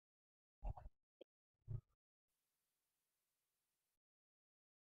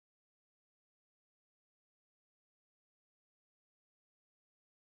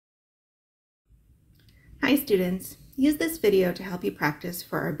Hi students, use this video to help you practice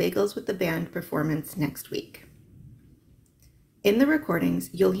for our Bagels with the Band performance next week. In the recordings,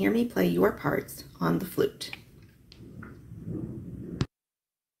 you'll hear me play your parts on the flute.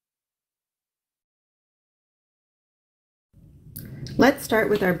 Let's start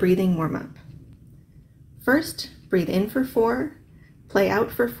with our breathing warm-up. First, breathe in for 4, play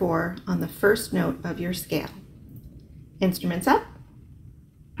out for 4 on the first note of your scale. Instruments up,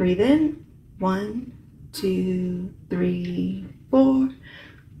 breathe in, 1, 2, 3, 4.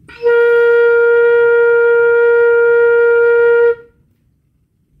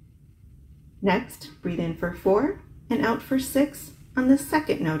 Next, breathe in for 4 and out for 6 on the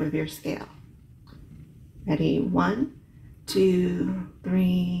second note of your scale. Ready? 1, 2,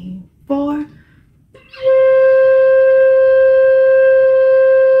 3, 4.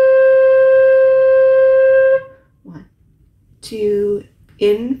 One, 2,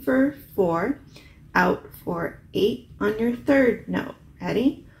 in for 4, out for 8 on your third note.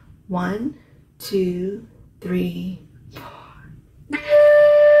 Ready? 1, 2, 3, 4.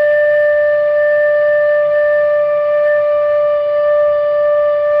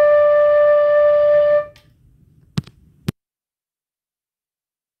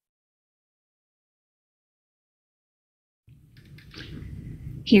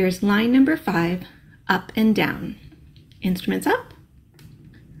 Here's line number 5, up and down. Instruments up.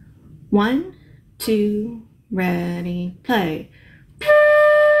 1, 2, ready, play.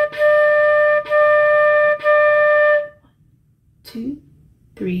 2,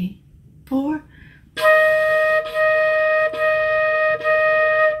 3, 4.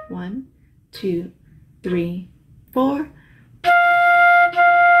 1, 2, 3, 4.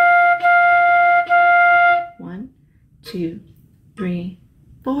 1, 2, 3,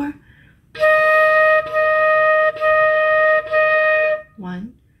 4.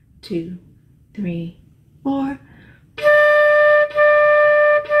 1, 2, 3, 4.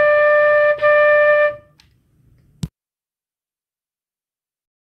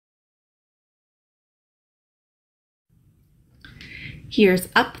 Here's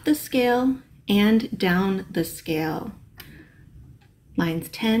up the scale and down the scale. Lines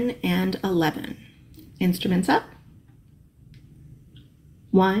 10 and 11. Instruments up.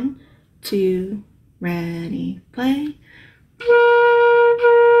 1, 2, ready, play.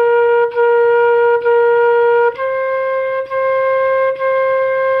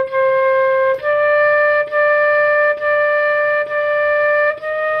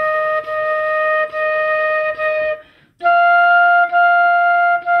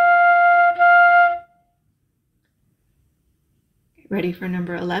 Ready for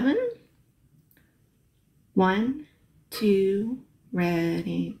number 11? 1, 2,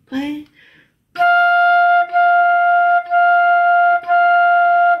 ready, play.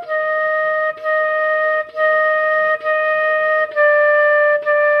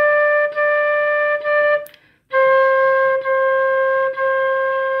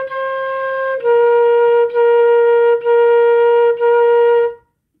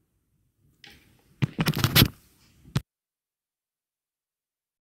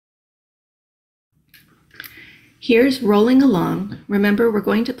 Here's rolling along. Remember, we're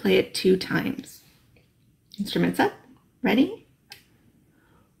going to play it 2 times. Instruments up. Ready?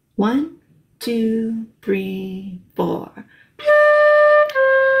 1, 2, 3, 4.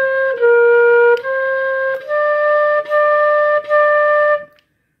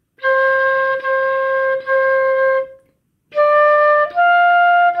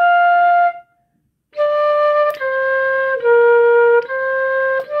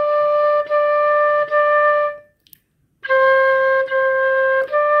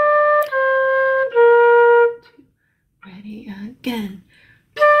 Ready again.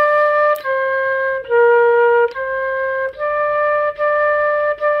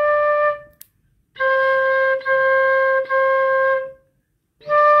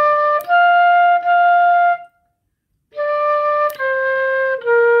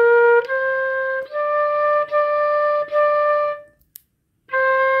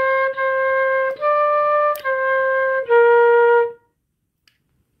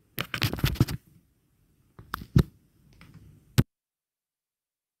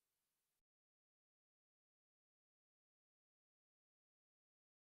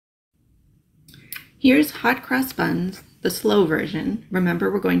 Here's hot cross buns, the slow version.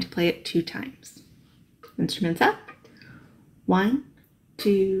 Remember, we're going to play it 2 times. Instruments up. 1,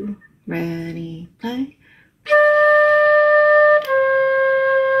 2, ready, play.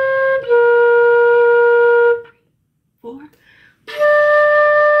 4.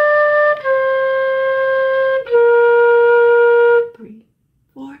 3,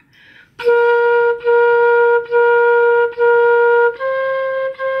 4.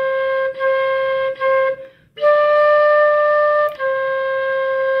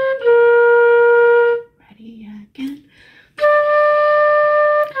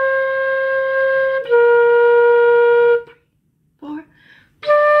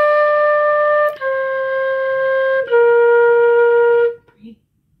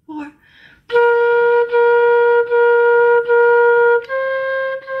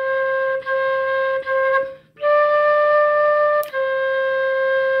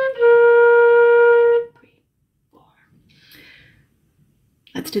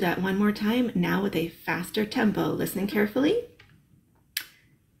 Let's do that one more time, now with a faster tempo. Listen carefully.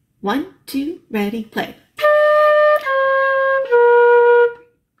 1, 2, ready, play.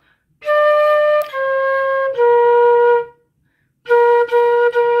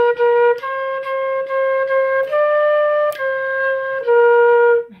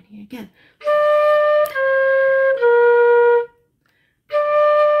 Ready again.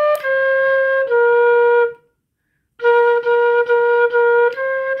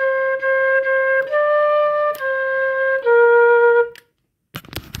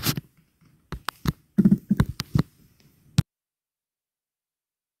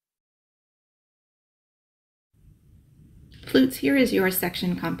 Flutes, here is your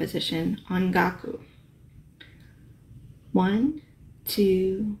section composition on Gaku. 1,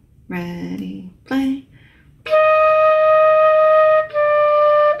 2, ready, play.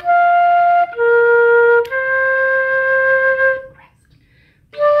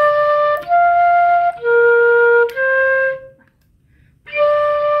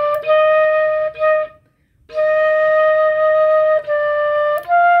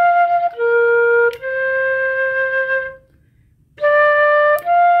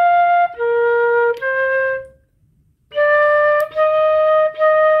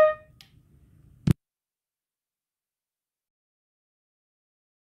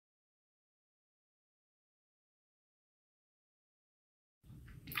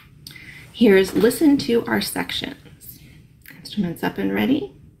 Here's listen to our sections. Instruments up and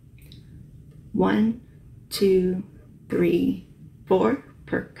ready. 1, 2, 3, 4.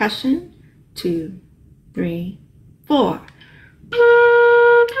 Percussion. 2, 3, 4.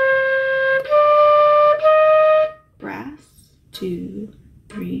 Brass. 2,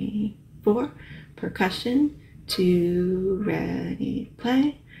 3, 4. Percussion. 2, ready,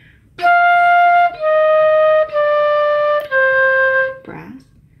 play. Brass.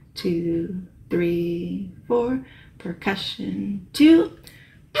 2, 3, 4. Percussion. 2.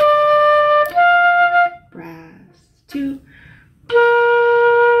 Brass. 2.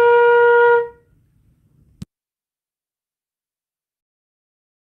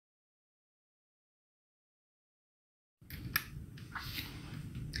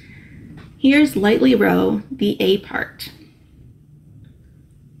 Here's lightly row the A part.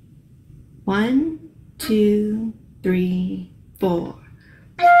 1, 2, 3, 4.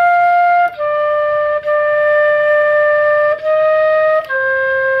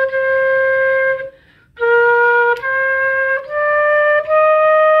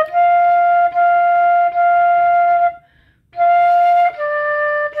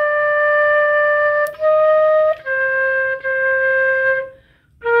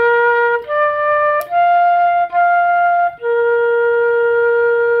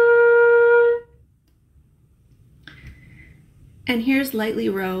 And here's lightly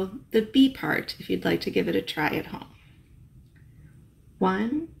row the B part if you'd like to give it a try at home.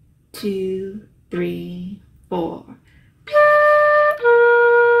 1, 2, 3, 4.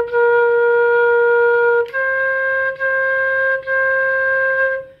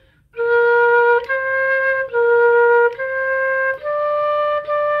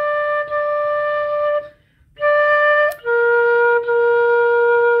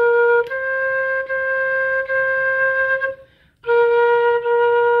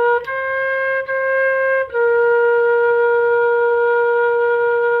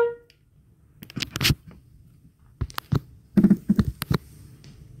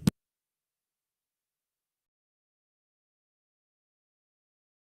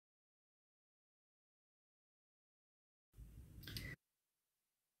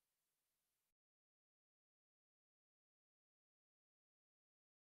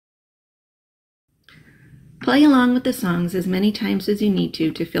 Play along with the songs as many times as you need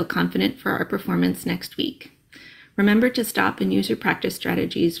to feel confident for our performance next week. Remember to stop and use your practice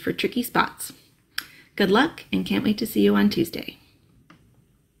strategies for tricky spots. Good luck, and can't wait to see you on Tuesday.